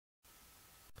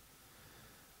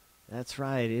That's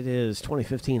right. It is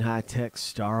 2015 high-tech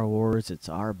Star Wars. It's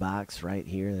our box right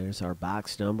here. There's our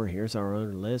box number. Here's our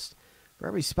owner list. For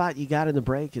every spot you got in the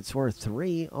break, it's worth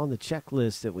 3 on the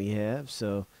checklist that we have.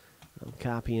 So I'm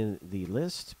copying the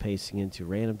list, pasting into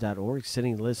random.org,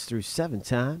 sending the list through 7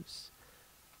 times.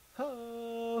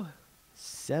 Oh,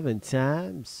 7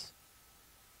 times.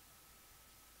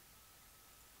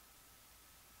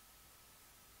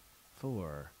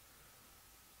 4,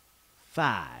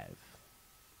 5,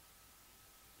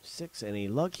 6, and a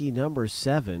lucky number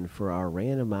 7 for our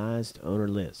randomized owner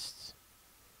lists.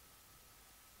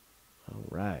 All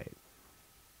right.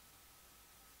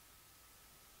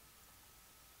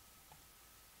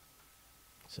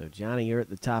 So, Johnny, you're at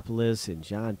the top of the list, and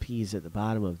John P's at the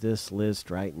bottom of this list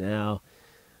right now.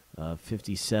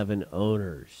 57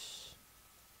 owners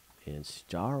in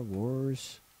Star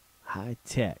Wars High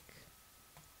Tech.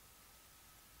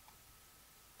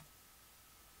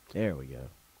 There we go.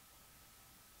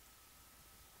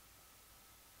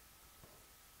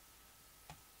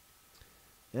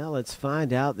 Now let's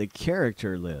find out the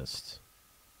character list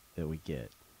that we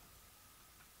get.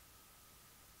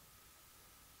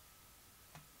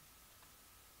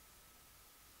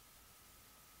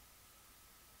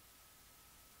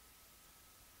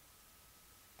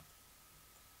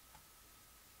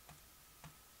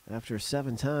 After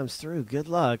 7 times through, good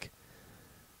luck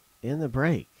in the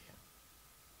break.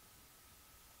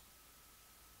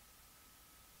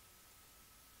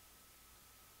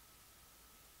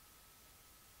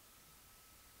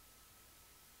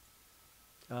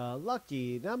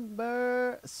 Lucky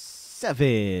number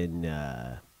 7.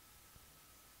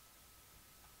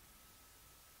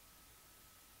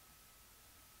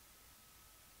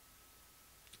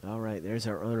 All right, there's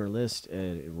our owner list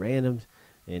at random,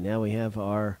 and now we have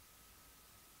our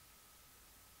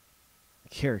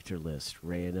character list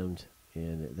randomed,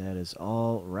 and that is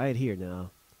all right here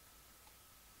now.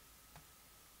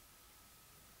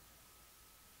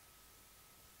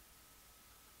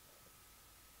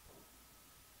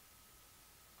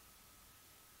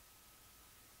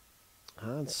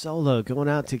 Han Solo going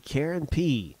out to Karen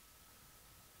P.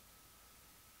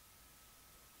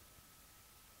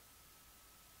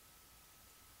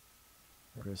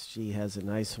 Chris G has a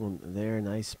nice one there,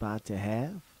 nice spot to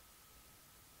have.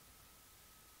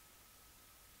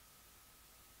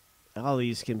 All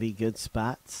these can be good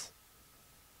spots.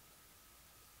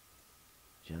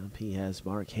 John P has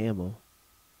Mark Hamill.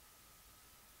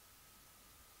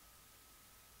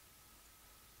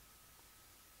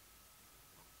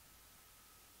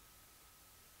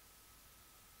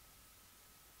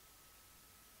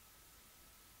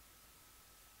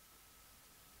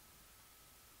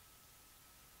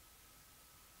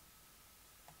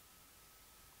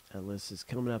 That list is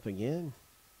coming up again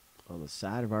on the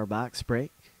side of our box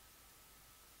break.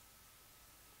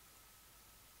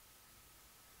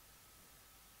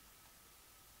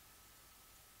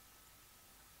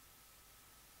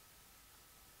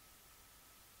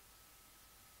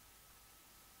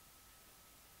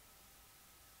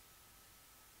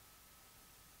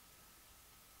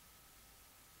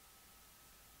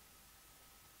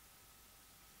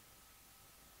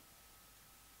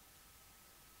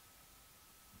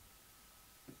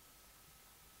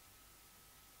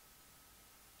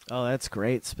 Oh, that's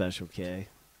great, Special K.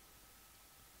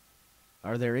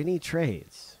 Are there any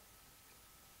trades?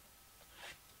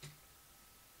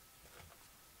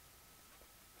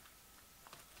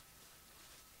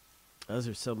 Those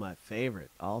are some of my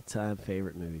favorite, all-time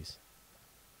favorite movies.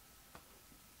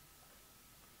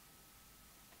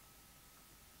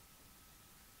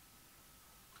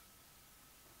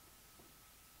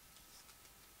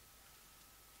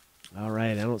 All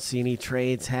right, I don't see any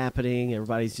trades happening.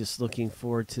 Everybody's just looking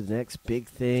forward to the next big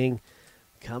thing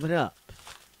coming up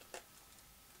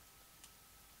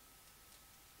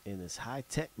in this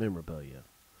high-tech memorabilia.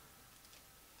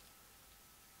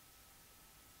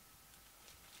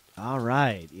 All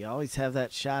right, you always have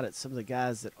that shot at some of the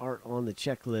guys that aren't on the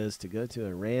checklist to go to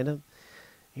a random.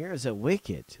 Here's a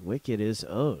Wicket. Wicket is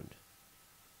owned.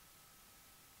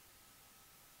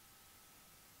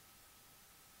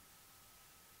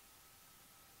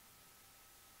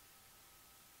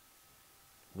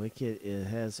 Wicket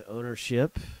has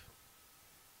ownership.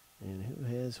 And who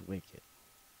has Wicket?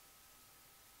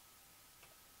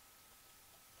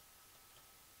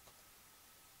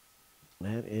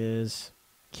 That is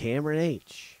Cameron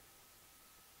H.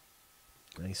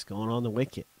 Nice going on the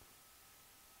Wicket.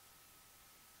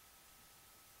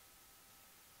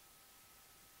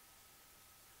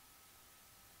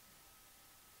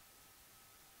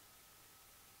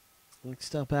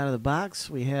 Next up out of the box,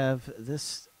 we have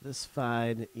this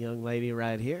fine young lady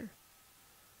right here.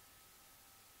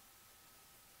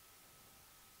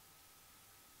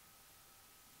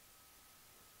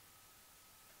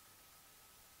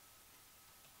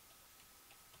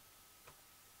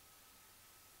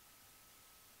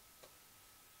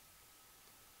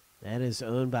 That is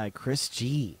owned by Chris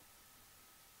G.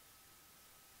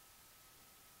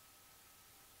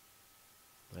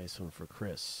 Nice one for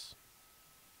Chris.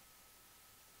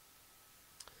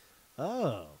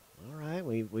 Oh, all right.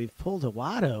 We've pulled a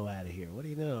Watto out of here. What do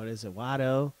you know? It is a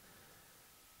Watto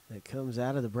that comes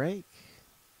out of the break.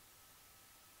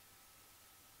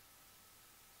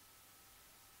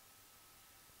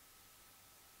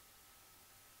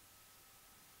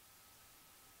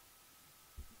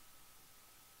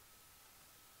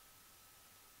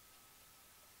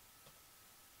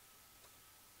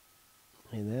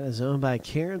 And that is owned by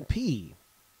Karen P.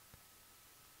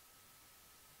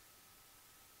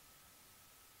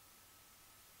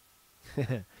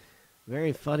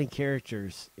 Very funny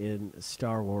characters in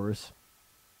Star Wars.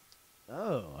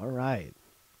 Oh, all right.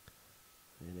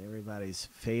 And everybody's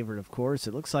favorite, of course.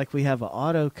 It looks like we have an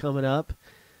auto coming up.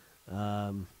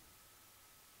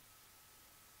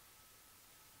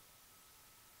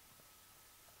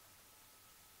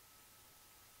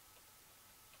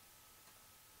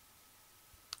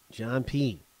 John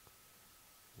P.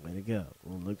 Way to go.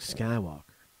 Luke Skywalker.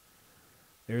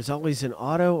 There's always an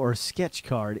auto or sketch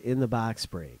card in the box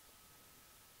break.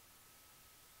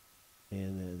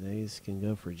 And these can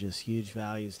go for just huge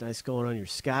values. Nice going on your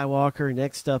Skywalker.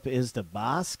 Next up is the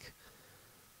Bosk.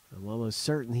 I'm almost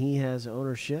certain he has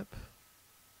ownership.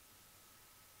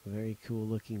 Very cool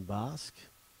looking Bosk.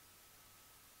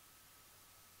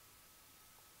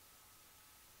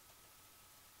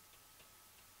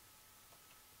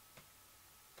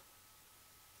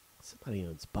 Somebody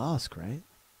owns Bosk, right?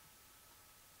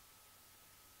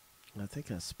 I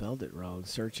think I spelled it wrong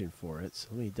searching for it, so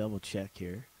let me double check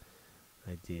here.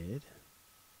 I did.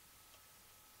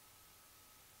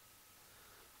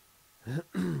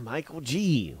 Michael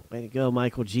G. Way to go,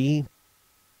 Michael G.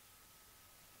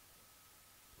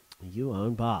 You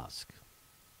own Bosk.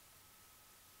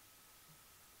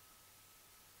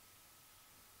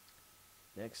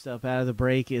 Next up out of the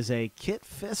break is a Kit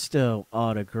Fisto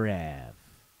autograph.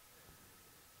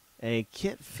 A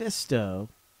Kit Fisto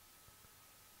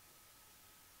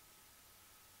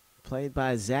played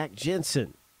by Zach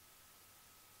Jensen.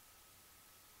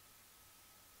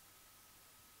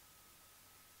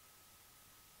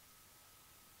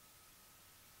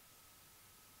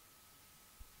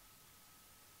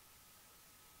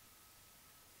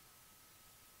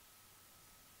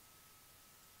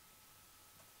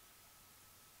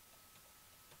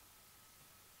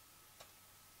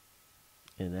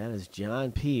 And that is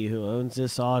John P. who owns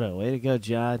this auto. Way to go,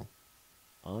 John.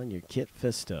 On your Kit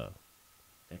Fisto.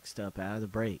 Next up out of the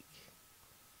break.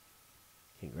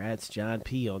 Congrats, John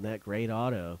P. on that great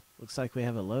auto. Looks like we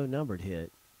have a low numbered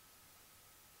hit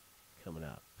coming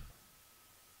up.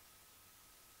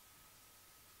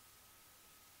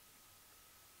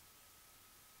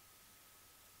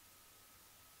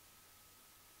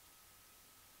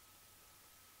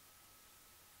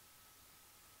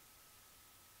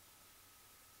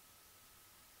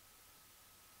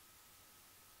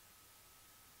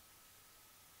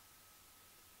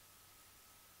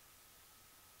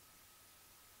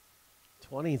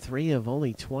 $23 of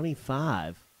only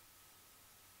 $25.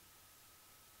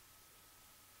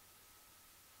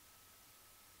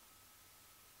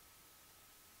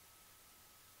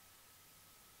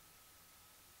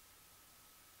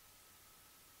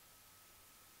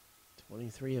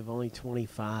 $23 of only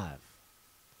 $25.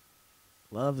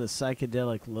 Love the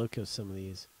psychedelic look of some of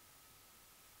these.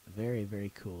 Very,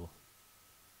 very cool.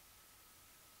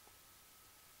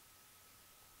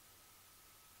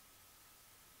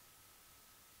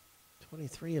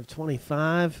 $23 of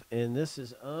 $25, and this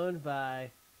is owned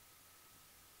by,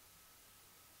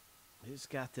 who's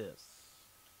got this?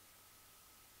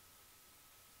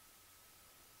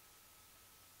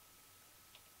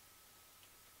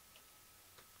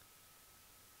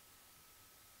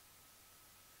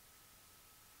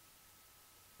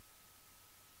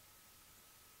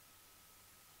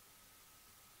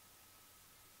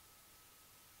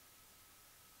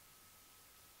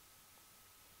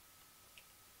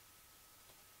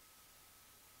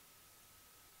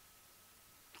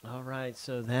 All right,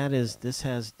 so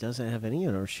this doesn't have any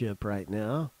ownership right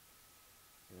now.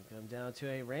 It'll come down to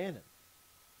a random.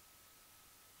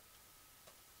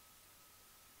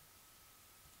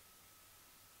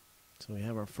 So we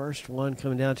have our first one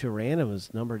coming down to a random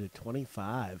is numbered to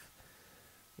 25.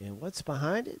 And what's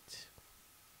behind it?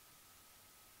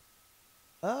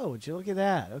 Oh, would you look at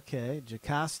that? Okay,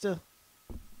 Jocasta.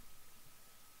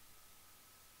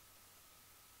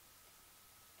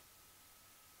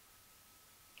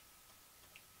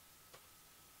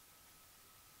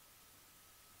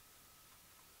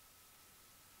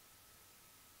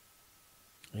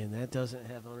 And that doesn't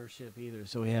have ownership either.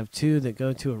 So we have 2 that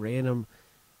go to a random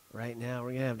right now. We're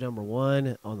going to have number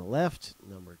 1 on the left,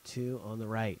 number 2 on the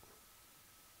right.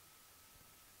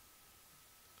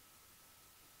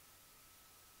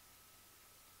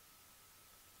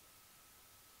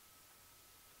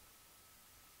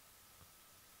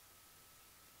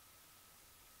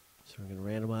 So we're going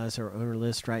to randomize our owner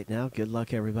list right now. Good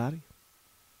luck, everybody.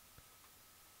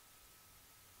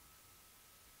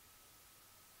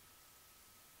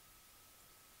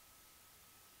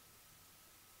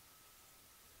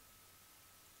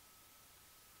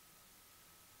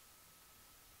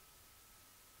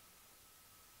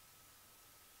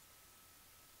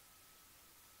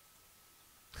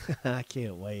 I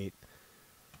can't wait.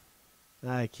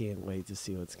 I can't wait to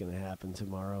see what's going to happen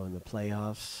tomorrow in the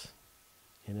playoffs,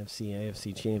 NFC,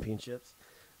 AFC championships.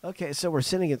 Okay, so we're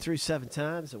sending it through 7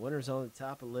 times. The winner's on the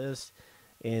top of the list,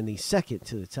 and the second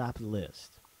to the top of the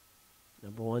list.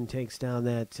 Number 1 takes down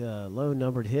that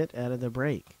low-numbered hit out of the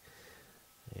break.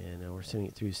 And we're sending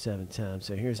it through 7 times.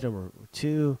 So here's number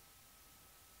 2,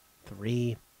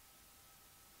 3,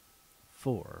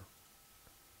 4,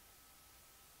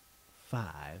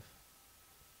 5,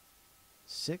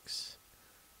 6.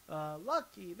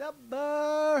 Lucky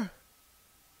number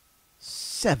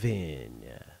 7.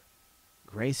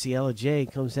 Graciela J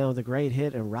comes down with a great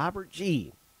hit, and Robert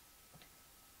G.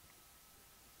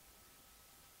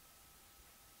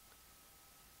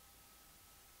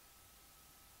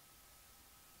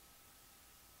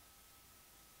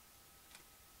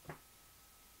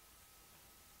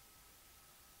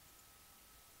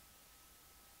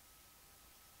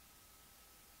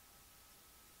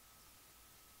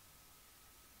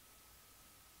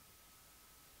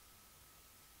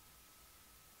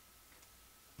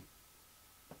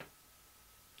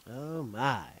 Oh,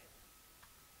 my.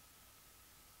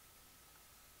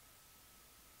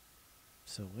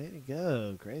 So way to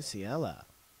go, Graciela.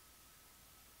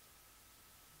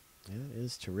 That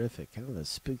is terrific. Kind of a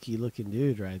spooky-looking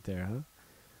dude right there, huh?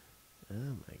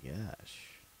 Oh, my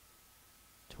gosh.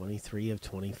 23 of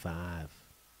 25.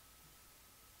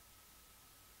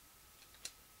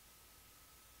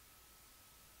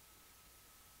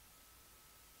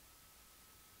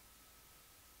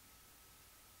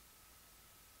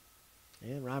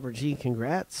 And Robert G,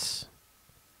 congrats.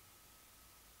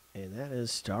 And that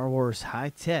is Star Wars High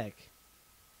Tech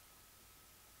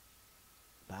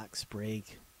Box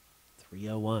Break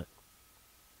 301.